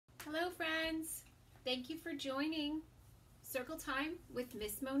Hello friends, thank you for joining Circle Time with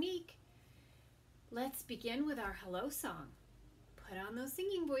Miss Monique. Let's begin with our hello song. Put on those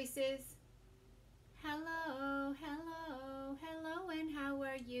singing voices. Hello, hello, hello, and how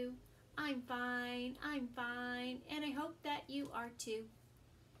are you? I'm fine, and I hope that you are too.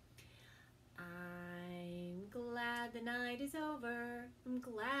 I'm glad the night is over. I'm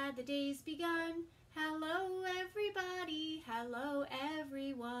glad the day's begun. Hello everybody, hello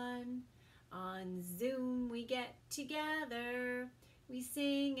everyone. On Zoom we get together. We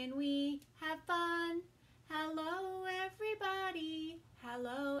sing and we have fun. Hello everybody,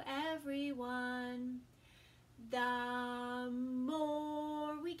 hello everyone. The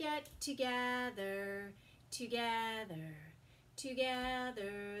more we get together,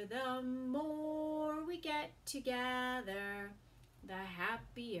 the more we get together, the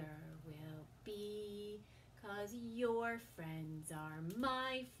happier we'll be. 'Cause your friends are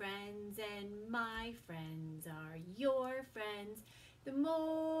my friends and my friends are your friends. The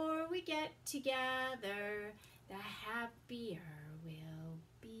more we get together, the happier we'll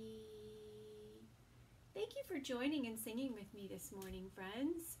be. Thank you for joining and singing with me this morning,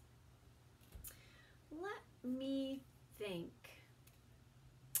 friends. Let me think.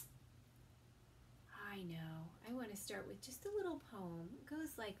 I know, I want to start with just a little poem. It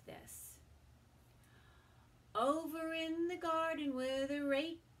goes like this. Over in the garden with a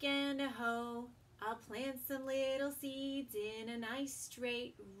rake and a hoe, I'll plant some little seeds in a nice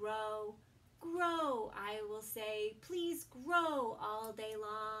straight row. Grow, I will say, please grow all day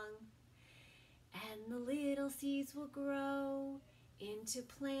long. And the little seeds will grow into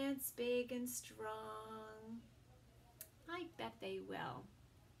plants big and strong. I bet they will.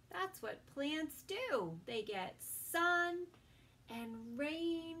 That's what plants do. They get sun and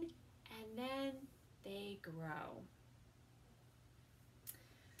rain and then they grow.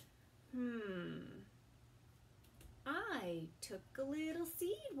 I took a little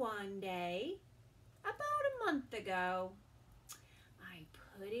seed one day, about a month ago. I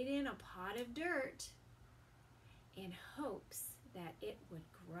put it in a pot of dirt in hopes that it would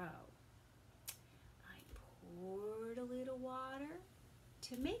grow. I poured a little water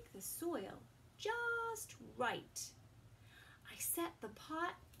to make the soil just right. I set the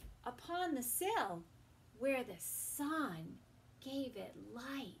pot upon the sill where the sun gave it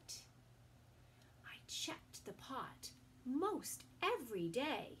light. I checked the pot most every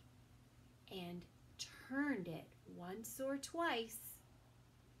day and turned it once or twice.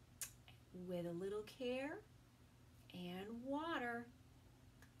 With a little care and water,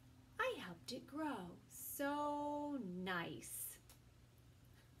 I helped it grow so nice.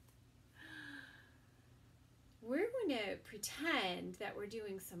 We're going to pretend that we're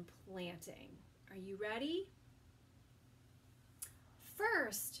doing some planting. Are you ready?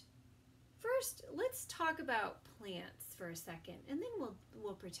 First, let's talk about plants for a second, and then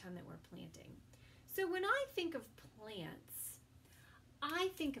we'll pretend that we're planting. So when I think of plants, I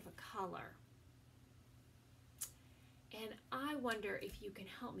think of a color. And I wonder if you can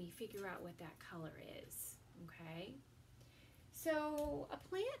help me figure out what that color is, okay? So a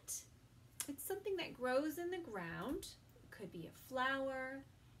plant, it's something that grows in the ground. It could be a flower,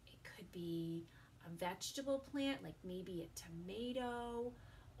 it could be a vegetable plant, like maybe a tomato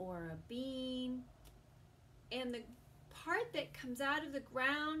or a bean. And the part that comes out of the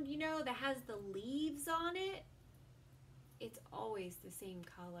ground, you know, that has the leaves on it, it's always the same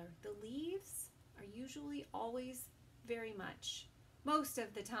color. The leaves are usually always very much, most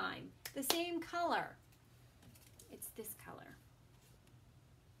of the time, the same color. It's this color.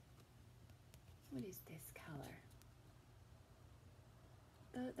 What is this color?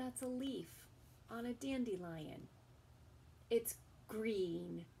 That's a leaf on a dandelion. It's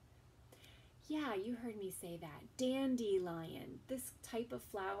green. Yeah, you heard me say that. Dandelion. This type of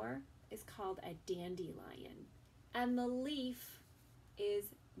flower is called a dandelion. And the leaf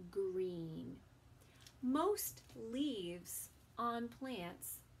is green. Most leaves on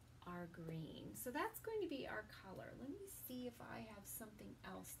plants are green. So that's going to be our color. Let me see if I have something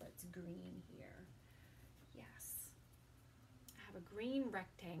else that's green here. Yes, I have a green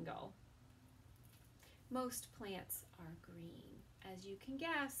rectangle. Most plants are green. As you can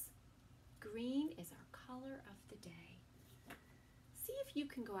guess, green is our color of the day. See if you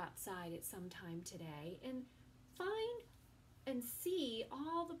can go outside at some time today and find and see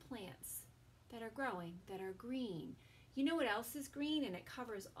all the plants that are growing that are green. You know what else is green? And it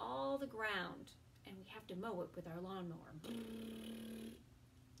covers all the ground, and we have to mow it with our lawnmower.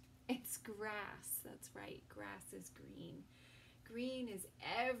 It's grass. That's right, grass is green. Green is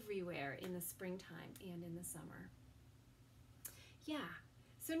everywhere in the springtime and in the summer. Yeah,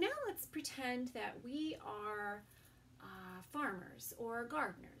 So now let's pretend that we are farmers or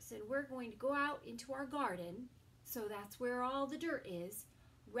gardeners, and we're going to go out into our garden, so that's where all the dirt is,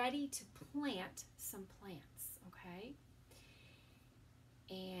 ready to plant some plants, okay?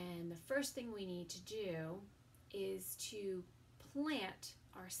 And the first thing we need to do is to plant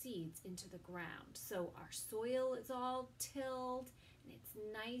our seeds into the ground. So our soil is all tilled, and it's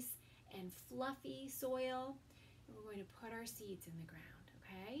nice and fluffy soil, and we're going to put our seeds in the ground,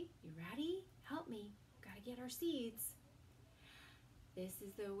 okay? You ready? Help me. Got to get our seeds. This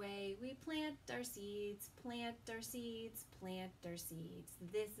is the way we plant our seeds, plant our seeds, plant our seeds.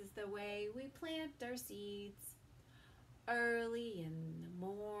 This is the way we plant our seeds. Early in the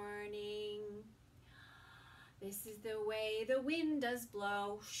morning. This is the way the wind does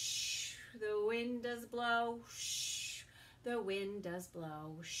blow. Shh, the wind does blow. Shh, the wind does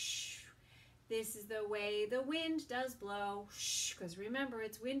blow. Shh. This is the way the wind does blow. Shh, because remember,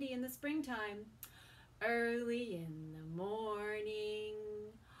 it's windy in the springtime. Early in the morning.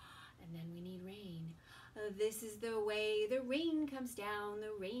 And then we need rain. This is the way the rain comes down.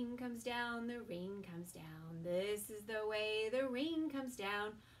 The rain comes down. The rain comes down. This is the way the rain comes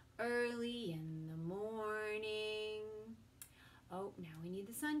down. Early in the morning. Oh, now we need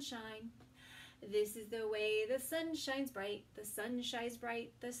the sunshine. This is the way the sun shines bright. The sun shines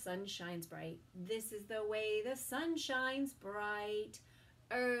bright. The sun shines bright. This is the way the sun shines bright.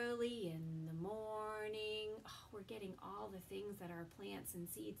 Early in the morning. Oh, we're getting all the things that our plants and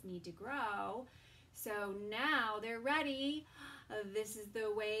seeds need to grow. So now they're ready. This is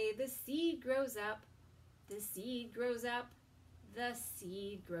the way the seed grows up. The seed grows up. The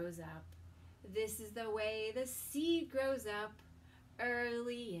seed grows up. This is the way the seed grows up.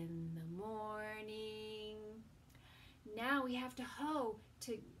 Early in the morning. Now we have to hoe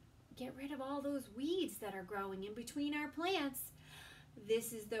to get rid of all those weeds that are growing in between our plants.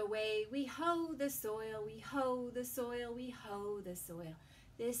 This is the way we hoe the soil, we hoe the soil, we hoe the soil.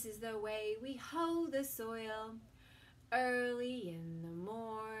 This is the way we hoe the soil. Early in the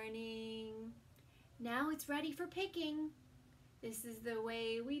morning. Now it's ready for picking. This is the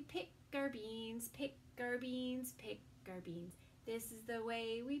way we pick our beans, pick our beans, pick our beans. This is the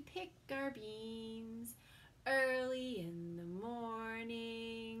way we pick our beans. Early in the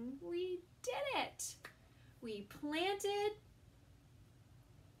morning. We did it. We planted.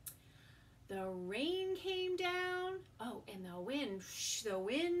 The rain came down. Oh, and the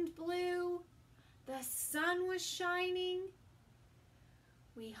wind blew. The sun was shining.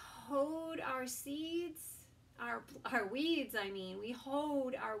 We hoed our seeds, our weeds, I mean. We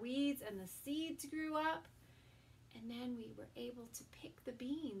hoed our weeds and the seeds grew up. And then we were able to pick the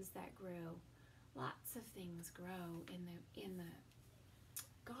beans that grew. Lots of things grow in the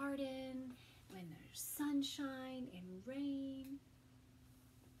garden when there's sunshine and rain.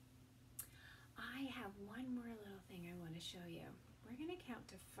 I have one more little thing I want to show you. We're going to count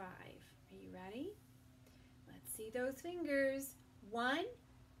to 5. Are you ready? Let's see those fingers. 1,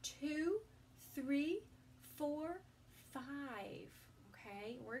 2, 3, 4, 5.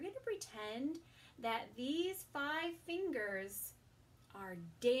 Okay, we're going to pretend that these 5 fingers are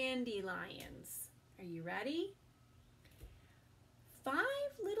dandelions. Are you ready? 5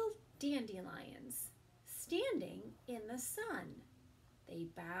 little dandelions standing in the sun. They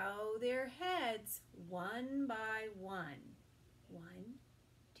bow their heads one by one. 1,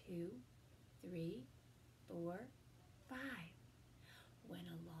 2, 3, 4, 5. When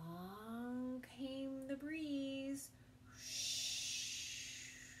along came the breeze,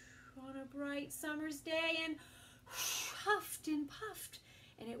 on a bright summer's day, and huffed and puffed,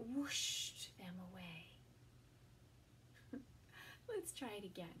 and it whooshed them away. Let's try it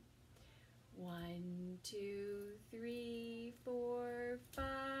again. 1, 2, 3, 4,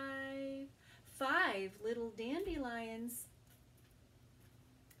 5. 5 little dandelions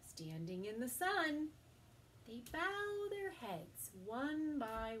standing in the sun. They bow their heads one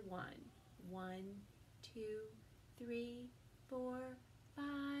by one. 1, 2, 3, 4, 5.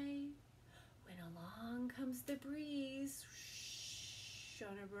 When along comes the breeze,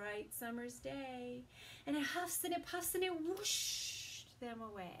 on a bright summer's day, and it huffs and it puffs and it whooshed them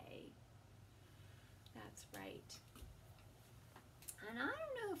away. That's right. And I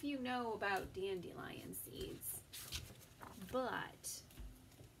don't know if you know about dandelion seeds, but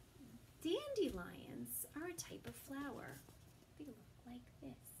dandelions are a type of flower. They look like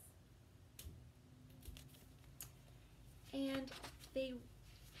this. And they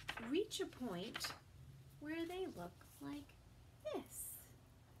reach a point where they look like this.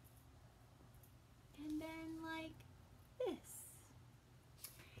 And then like this.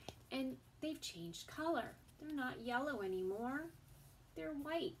 And they've changed color. They're not yellow anymore. they're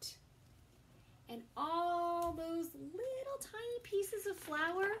white. And all those little tiny pieces of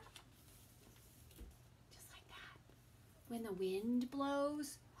flour, just like that, when the wind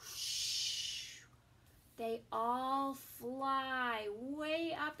blows, whoosh, they all fly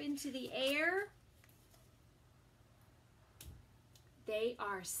way up into the air. They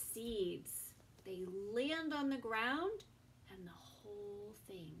are seeds. They land on the ground and the whole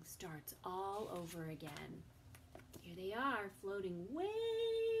thing starts all over again. Here they are, floating way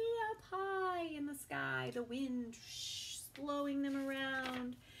up high in the sky, the wind blowing them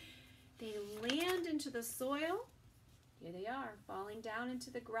around. They land into the soil. Here they are, falling down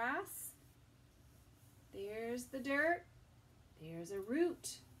into the grass. There's the dirt. There's a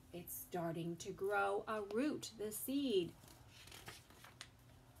root. It's starting to grow a root, the seed.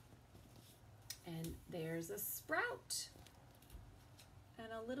 And there's a sprout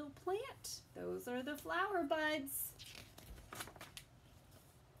and a little plant. Those are the flower buds.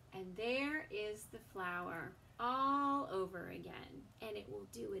 And there is the flower all over again. And it will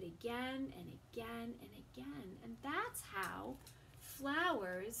do it again and again and again. And that's how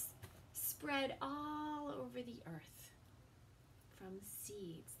flowers spread all over the earth from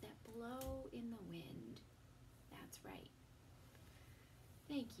seeds that blow in the wind. That's right.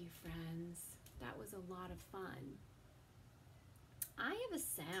 Thank you, friends. That was a lot of fun. I have a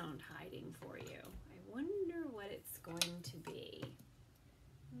sound hiding for you. I wonder what it's going to be.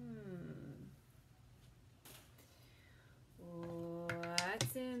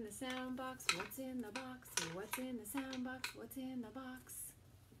 What's in the sound box? What's in the box? What's in the sound box? What's in the box?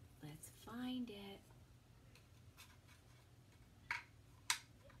 Let's find it.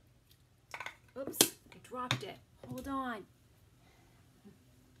 Oops, I dropped it. Hold on.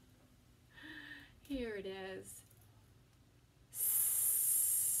 Here it is.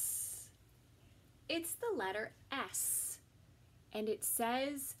 It's the letter S, and it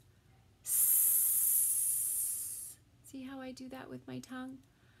says S. See how I do that with my tongue?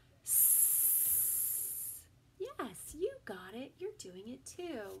 S. Yes, you got it. You're doing it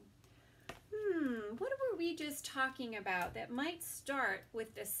too. What were we just talking about that might start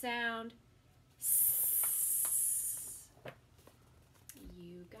with the sound S?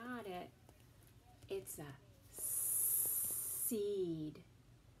 You got it. It's a seed.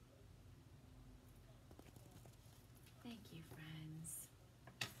 Thank you, friends.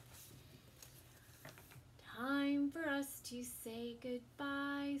 Time for us to say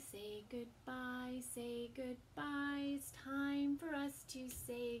goodbye, say goodbye, say goodbye. It's time for us to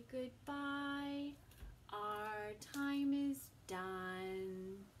say goodbye. Our time is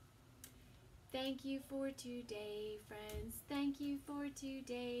done. Thank you for today, friends. Thank you for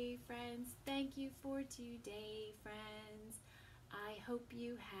today, friends. Thank you for today, friends. I hope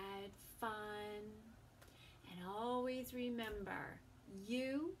you had fun. And always remember,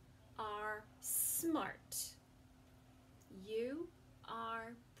 you are smart. You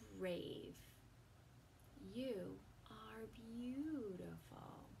are brave. You are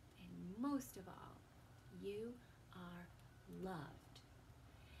beautiful. And most of all, you are loved.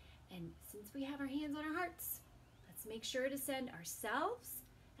 And since we have our hands on our hearts, let's make sure to send ourselves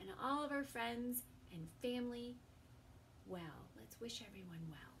and all of our friends and family well. Let's wish everyone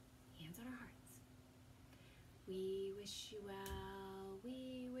well. Hands on our hearts. We wish you well.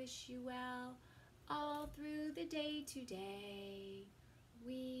 We wish you well all through the day today.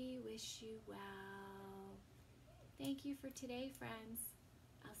 We wish you well. Thank you for today, friends.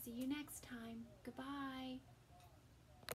 I'll see you next time. Goodbye.